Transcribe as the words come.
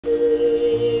Jai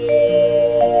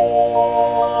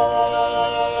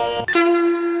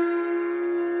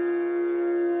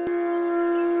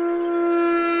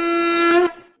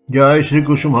Shri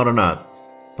Kusum Haranath.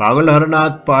 Pagal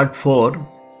Haranath Part 4,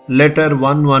 Letter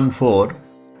 114,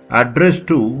 addressed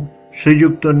to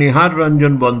Sriyukta Nihar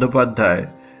Ranjan Bandhopadhyay,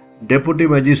 Deputy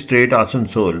Magistrate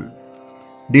Asansol.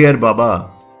 Dear Baba,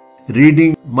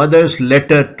 reading Mother's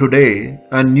letter today,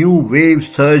 a new wave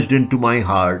surged into my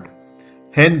heart.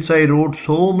 Hence I wrote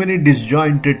so many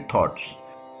disjointed thoughts.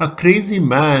 A crazy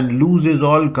man loses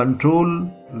all control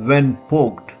when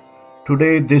poked.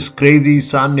 Today this crazy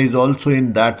son is also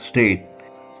in that state.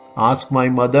 Ask my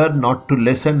mother not to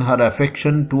lessen her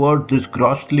affection towards this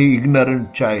grossly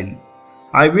ignorant child.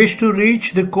 I wish to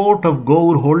reach the court of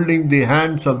Gaur holding the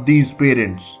hands of these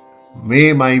parents.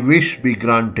 May my wish be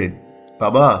granted.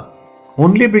 Baba,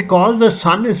 only because the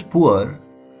son is poor,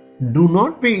 do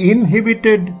not be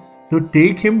inhibited to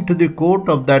take him to the court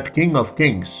of that King of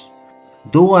Kings.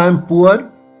 Though I am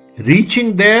poor,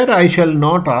 reaching there I shall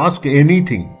not ask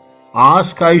anything.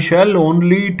 Ask I shall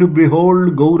only to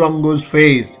behold Gauranga's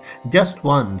face just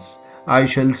once. I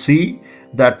shall see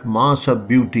that mass of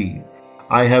beauty.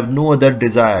 I have no other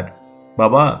desire.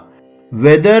 Baba,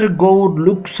 whether Gaur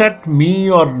looks at me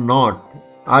or not,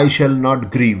 I shall not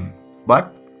grieve.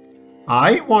 But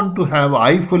I want to have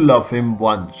eyeful of him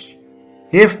once.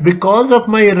 If because of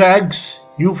my rags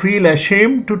you feel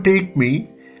ashamed to take me,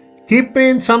 keep me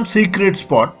in some secret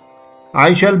spot.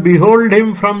 I shall behold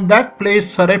him from that place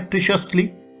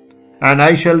surreptitiously, and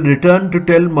I shall return to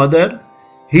tell mother,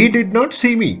 he did not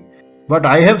see me, but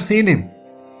I have seen him.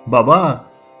 Baba,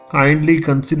 kindly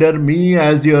consider me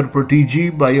as your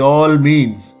protégé by all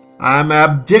means. I am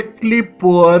abjectly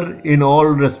poor in all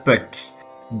respects.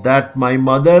 That my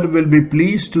mother will be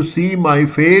pleased to see my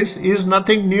face is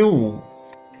nothing new.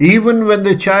 Even when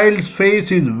the child's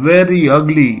face is very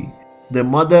ugly, the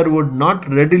mother would not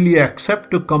readily accept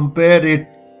to compare it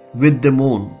with the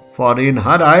moon, for in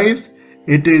her eyes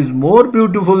it is more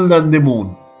beautiful than the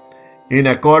moon. In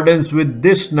accordance with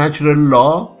this natural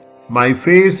law, my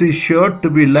face is sure to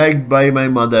be liked by my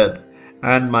mother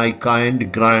and my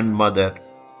kind grandmother.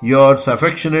 Yours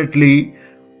affectionately,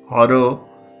 Haro,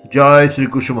 Jai Shri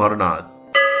Kusum Haranath.